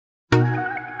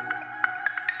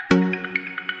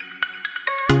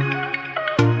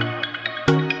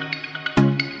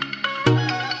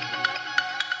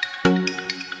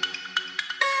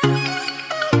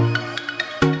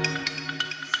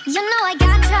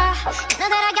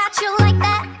that I got you like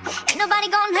that. Ain't nobody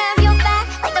gonna have your back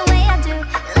like the way I do.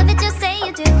 Love it, just say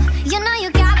you do. You know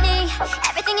you got me.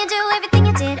 Everything you do, everything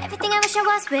you did, everything I wish I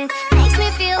was with makes me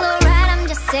feel alright, I'm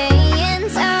just saying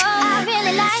so. I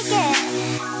really like it.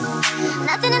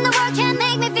 Nothing in the world can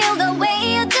make me feel the way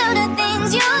you do the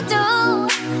things you do.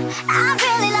 I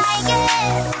really like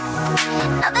it.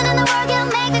 Nothing in the world can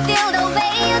make me feel the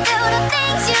way you do the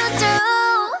things you do.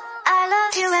 I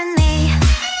love you and me,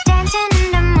 dancing in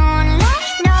the moonlight,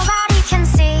 nobody can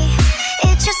see.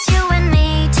 It's just you and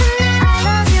me tonight. I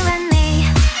love you and me,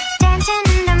 dancing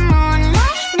in the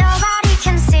moonlight, nobody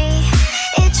can see.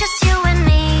 It's just you and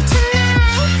me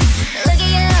tonight. Look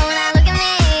at you, now look at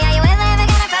me. Are you ever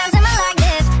gonna find someone like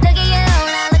this? Look at you,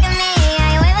 now look at me.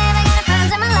 Are you ever gonna find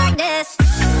someone like this?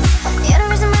 You're the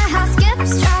reason my heart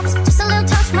skips drops. Just a little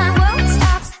touch, my world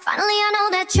stops. Finally I know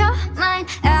that you're mine.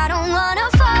 I don't wanna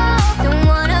fall, don't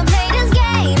wanna play this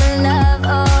game of love.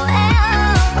 Oh,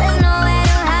 there's nowhere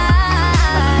to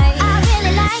hide. I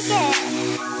really like it.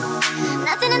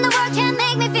 Nothing in the world can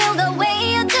make me feel the way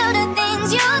you do the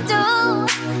things you do.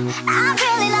 I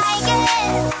really like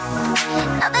it.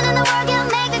 Nothing in the world can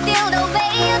make me feel the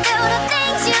way you do the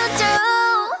things you do.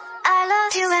 I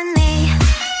love you and me,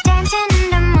 dancing in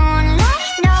the moonlight,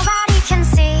 nobody can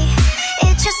see.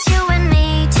 It's just you and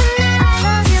me tonight. I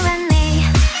love you and me,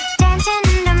 dancing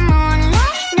in the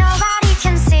moonlight, nobody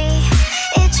can see.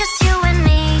 It's just you and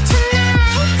me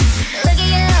tonight. Look at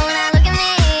you, now look at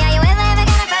me. Are you ever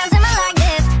gonna find someone like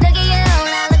this? Look at you,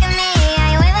 now look at me.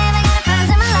 Are you ever gonna find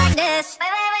someone like this?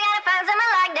 Ever gonna find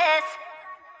someone like this?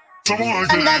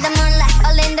 Under the moonlight,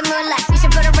 all in the moonlight. You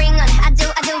should put a ring on it. I do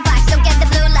vibes, so get the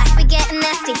blue light. We getting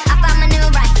nasty. I found my new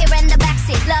right here in the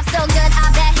backseat. Love so good,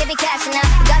 I bet he'll be cashing out.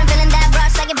 Got him feeling that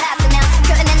rush like you're passing out.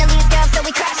 Curtain in the leaves, girl, so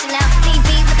we crashing out. Beat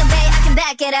with the bay, I can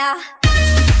back it out.